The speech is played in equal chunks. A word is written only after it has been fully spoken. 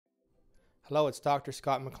Hello, it's Dr.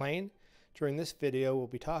 Scott MacLean. During this video, we'll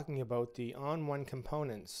be talking about the ON1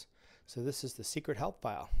 components. So this is the secret help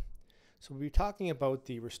file. So we'll be talking about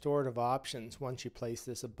the restorative options once you place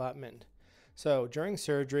this abutment. So during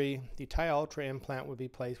surgery, the Tiultra implant would be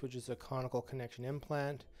placed, which is a conical connection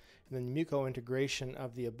implant, and then the muco integration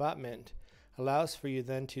of the abutment allows for you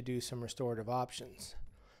then to do some restorative options.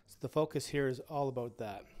 So the focus here is all about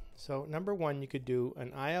that. So number one, you could do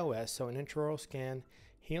an IOS, so an intraoral scan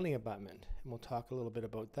healing abutment, and we'll talk a little bit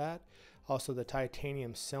about that. Also the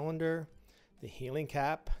titanium cylinder, the healing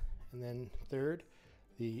cap, and then third,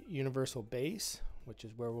 the universal base, which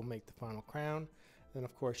is where we'll make the final crown. Then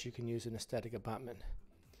of course you can use an aesthetic abutment.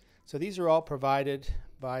 So these are all provided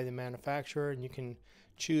by the manufacturer, and you can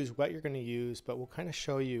choose what you're going to use, but we'll kind of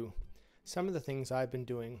show you some of the things I've been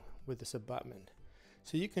doing with this abutment.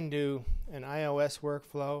 So you can do an IOS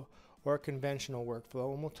workflow or a conventional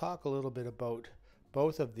workflow, and we'll talk a little bit about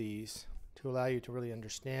both of these to allow you to really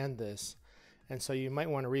understand this. And so you might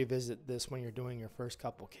want to revisit this when you're doing your first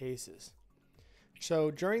couple cases. So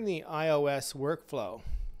during the IOS workflow,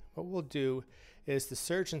 what we'll do is the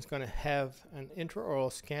surgeon's going to have an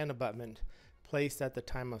intraoral scan abutment placed at the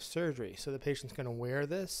time of surgery. So the patient's going to wear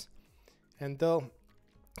this, and they'll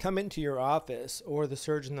come into your office, or the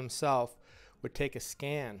surgeon themselves would take a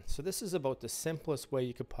scan. So this is about the simplest way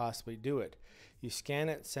you could possibly do it. You scan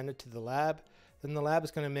it, send it to the lab, then the lab is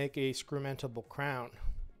going to make a screwmentable crown,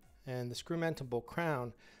 and the screwmentable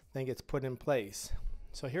crown then gets put in place.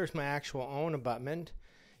 So here's my actual own abutment.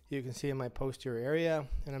 You can see in my posterior area,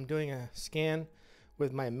 and I'm doing a scan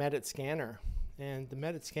with my Medit scanner, and the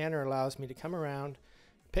Medit scanner allows me to come around,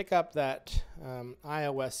 pick up that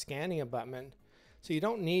IOS scanning abutment. So you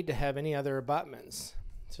don't need to have any other abutments.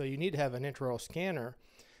 So you need to have an intraoral scanner,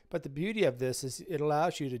 but the beauty of this is it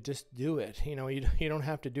allows you to just do it. You know, you don't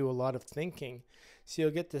have to do a lot of thinking. So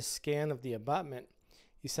you'll get this scan of the abutment.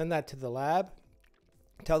 You send that to the lab,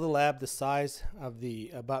 tell the lab the size of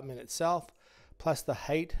the abutment itself, plus the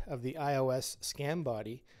height of the IOS scan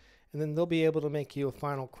body, and then they'll be able to make you a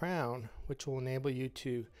final crown, which will enable you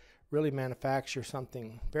to really manufacture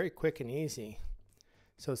something very quick and easy.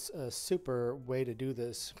 So it's a super way to do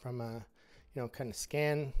this from a, kind of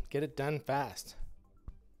scan, get it done fast.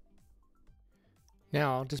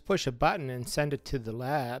 Now I'll just push a button and send it to the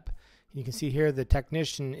lab. You can see here the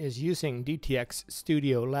technician is using DTX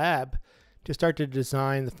Studio Lab to start to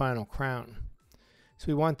design the final crown. So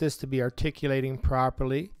we want this to be articulating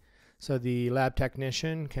properly, so the lab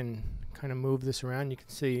technician can kind of move this around. You can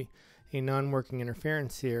see a non-working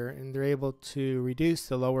interference here, and they're able to reduce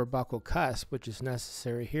the lower buccal cusp, which is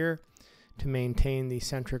necessary here to maintain the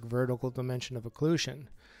centric vertical dimension of occlusion.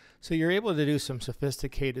 So you're able to do some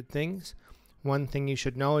sophisticated things. One thing you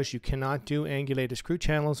should know is you cannot do angulated screw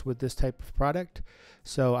channels with this type of product.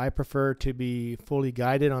 So I prefer to be fully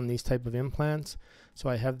guided on these type of implants. So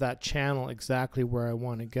I have that channel exactly where I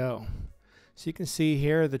want to go. So you can see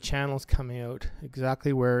here the channel's coming out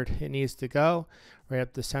exactly where it needs to go, right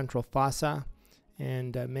up the central fossa,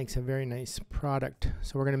 and makes a very nice product.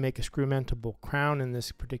 So we're going to make a screwmentable crown in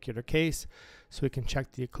this particular case, so we can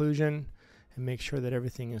check the occlusion and make sure that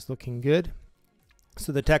everything is looking good.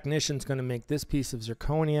 So the technician's going to make this piece of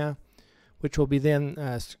zirconia, which will be then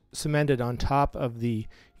cemented on top of the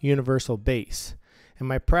universal base. And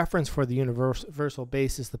my preference for the universal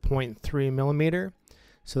base is the 0.3 millimeter,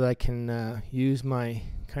 so that I can use my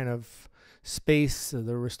kind of space,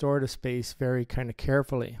 the restorative space, very kind of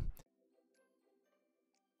carefully.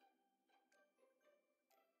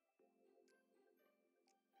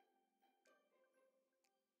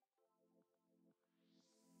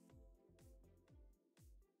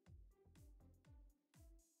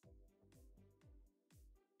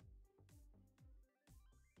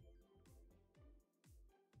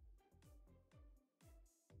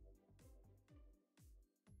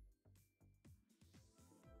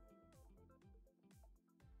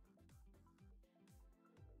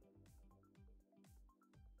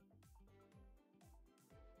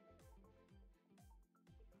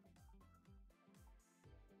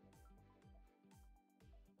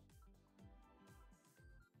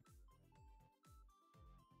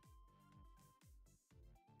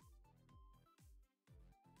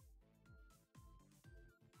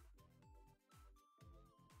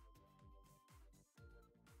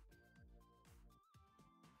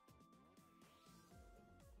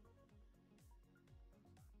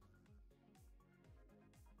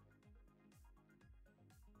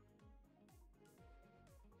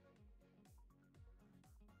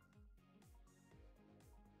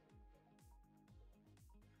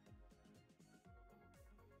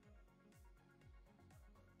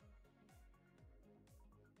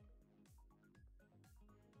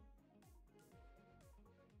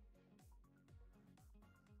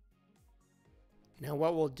 Now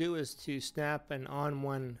what we'll do is to snap an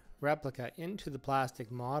ON1 replica into the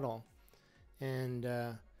plastic model, and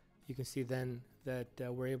you can see then that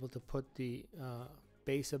we're able to put the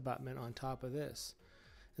base abutment on top of this.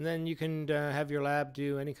 And then you can have your lab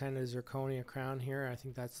do any kind of zirconia crown here. I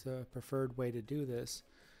think that's the preferred way to do this.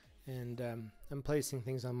 And I'm placing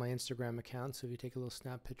things on my Instagram account, so if you take a little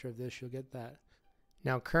snap picture of this, you'll get that.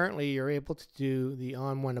 Now currently you're able to do the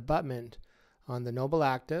ON1 abutment on the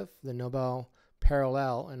NobelActive, the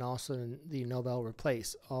NobelParallel, and also the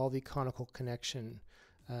NobelReplace, all the conical connection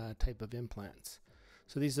type of implants.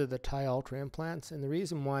 So these are the Tiultra implants, and the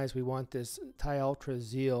reason why is we want this Tiultra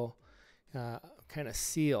Zeal kind of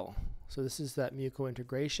seal. So this is that muco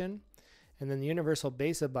integration, and then the universal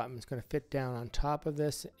base abutment is going to fit down on top of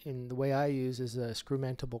this. In the way I use is a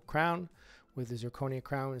Screwmentable Crown with the zirconia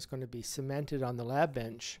crown. It's going to be cemented on the lab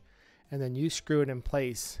bench, and then you screw it in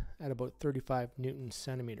place at about 35 Newton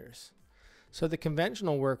centimeters. So the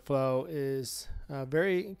conventional workflow is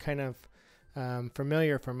very kind of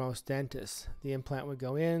familiar for most dentists. The implant would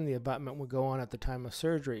go in, the abutment would go on at the time of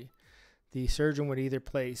surgery. The surgeon would either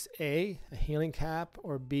place A, a healing cap,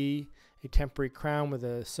 or B, a temporary crown with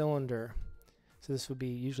a cylinder. So this would be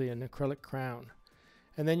usually an acrylic crown.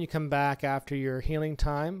 And then you come back after your healing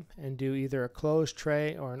time and do either a closed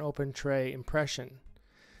tray or an open tray impression.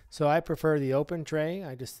 So I prefer the open tray.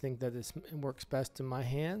 I just think that it works best in my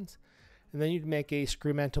hands. And then you'd make a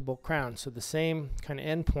Screwmentable crown. So the same kind of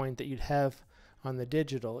endpoint that you'd have on the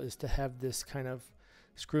digital is to have this kind of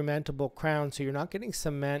Screwmentable crown, so you're not getting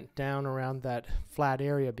cement down around that flat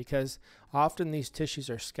area, because often these tissues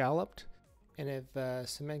are scalloped, and if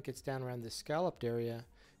cement gets down around this scalloped area,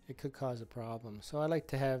 it could cause a problem. So I like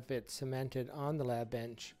to have it cemented on the lab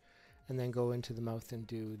bench and then go into the mouth and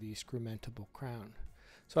do the Screwmentable crown.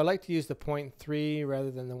 So I like to use the 0.3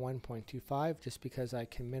 rather than the 1.25, just because I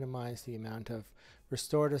can minimize the amount of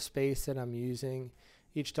restorative space that I'm using.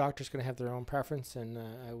 Each doctor's going to have their own preference, and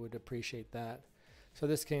I would appreciate that. So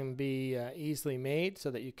this can be easily made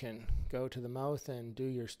so that you can go to the mouth and do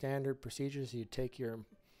your standard procedures. You take your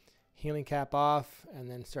healing cap off and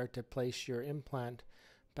then start to place your implant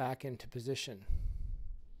back into position.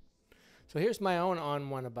 So here's my own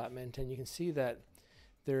ON1 abutment, and you can see that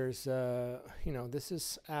there's, this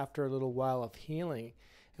is after a little while of healing.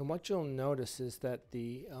 And what you'll notice is that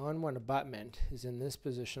the ON1 abutment is in this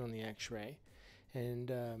position on the x-ray. And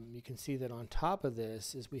you can see that on top of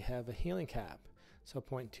this is we have a healing cap. So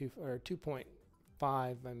 0.2 or 2.5,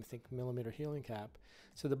 I think, millimeter healing cap.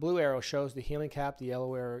 So the blue arrow shows the healing cap, the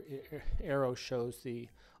yellow arrow shows the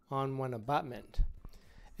ON1 abutment.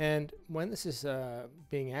 And when this is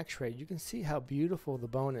being x-rayed, you can see how beautiful the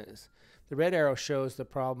bone is. The red arrow shows the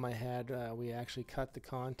problem I had. We actually cut the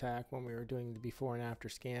contact when we were doing the before and after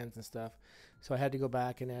scans and stuff. So I had to go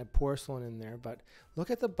back and add porcelain in there. But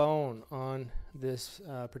look at the bone on this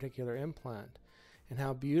particular implant, and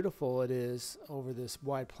how beautiful it is over this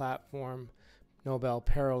wide platform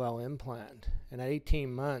NobelParallel implant. And at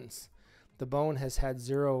 18 months, the bone has had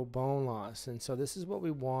 0 bone loss. And so this is what we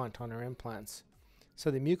want on our implants. So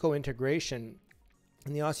the muco integration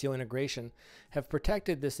and the osseointegration have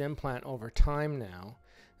protected this implant over time now.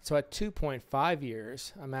 So at 2.5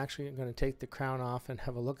 years, I'm actually going to take the crown off and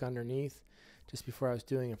have a look underneath just before I was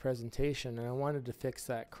doing a presentation. And I wanted to fix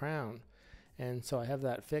that crown. And so I have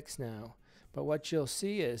that fixed now. But what you'll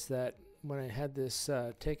see is that when I had this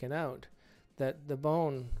taken out, that the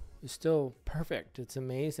bone is still perfect. It's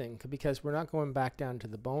amazing, because we're not going back down to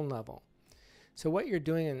the bone level. So what you're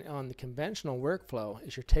doing on the conventional workflow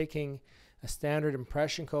is you're taking a standard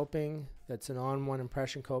impression coping that's an ON1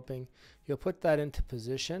 impression coping. You'll put that into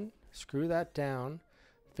position, screw that down,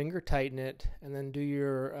 finger tighten it, and then do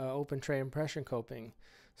your open tray impression coping.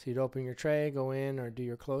 So you'd open your tray, go in, or do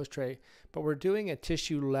your closed tray. But we're doing a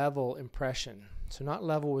tissue level impression. So not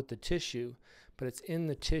level with the tissue, but it's in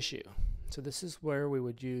the tissue. So this is where we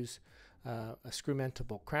would use a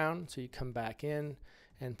Screwmentable crown. So you come back in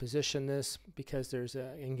and position this, because there's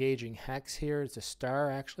an engaging hex here. It's a star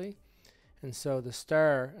actually. And so the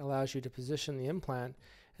star allows you to position the implant,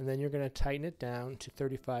 and then you're going to tighten it down to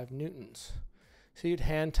 35 newtons. So you'd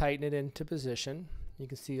hand tighten it into position. You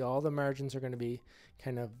can see all the margins are going to be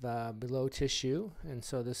kind of below tissue, and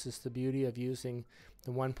so this is the beauty of using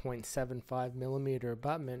the 1.75 millimeter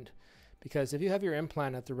abutment, because if you have your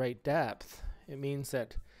implant at the right depth, it means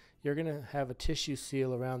that you're going to have a tissue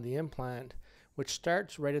seal around the implant, which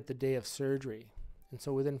starts right at the day of surgery. And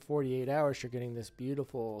so within 48 hours, you're getting this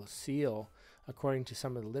beautiful seal, according to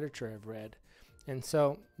some of the literature I've read. And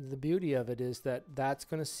so the beauty of it is that that's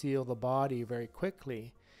going to seal the body very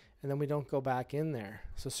quickly, and then we don't go back in there.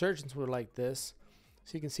 So surgeons would like this.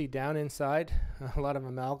 So you can see down inside a lot of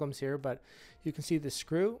amalgams here, but you can see the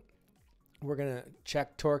screw. We're going to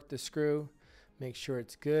check torque the screw, make sure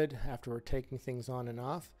it's good after we're taking things on and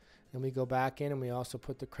off. And we go back in and we also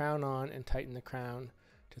put the crown on and tighten the crown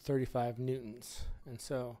to 35 newtons. And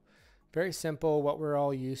so very simple, what we're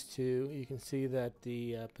all used to. You can see that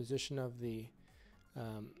the position of the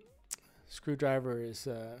screwdriver is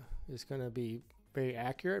going to be very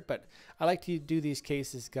accurate, but I like to do these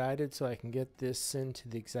cases guided so I can get this into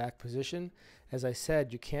the exact position. As I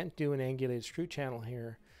said, you can't do an angulated screw channel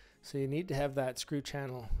here, so you need to have that screw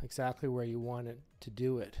channel exactly where you want it to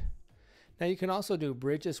do it. Now you can also do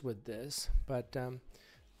bridges with this, but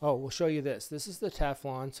oh, we'll show you this. This is the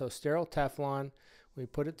Teflon, so sterile Teflon. We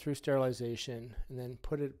put it through sterilization and then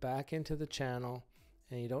put it back into the channel,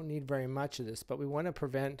 and you don't need very much of this, but we want to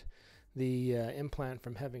prevent the implant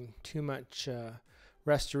from having too much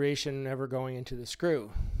restoration ever going into the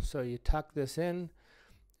screw. So you tuck this in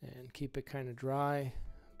and keep it kind of dry,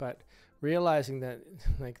 but realizing that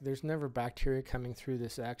there's never bacteria coming through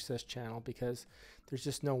this access channel because there's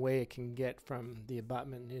just no way it can get from the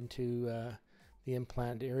abutment into the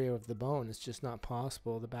implant area of the bone. It's just not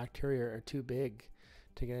possible. The bacteria are too big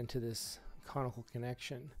to get into this conical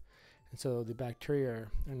connection, and so the bacteria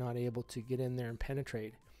are not able to get in there and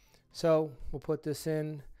penetrate. So we'll put this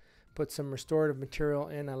in, put some restorative material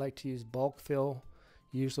in. I like to use bulk fill,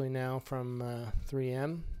 usually now from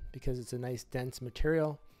 3M, because it's a nice dense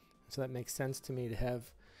material. So that makes sense to me to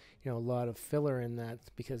have, a lot of filler in that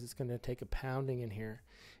because it's going to take a pounding in here.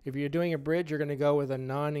 If you're doing a bridge, you're going to go with a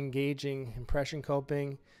non-engaging impression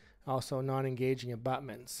coping, also non-engaging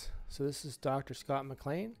abutments. So this is Dr. Scott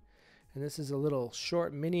MacLean, and this is a little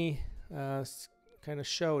short mini kind of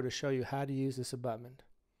show to show you how to use this abutment.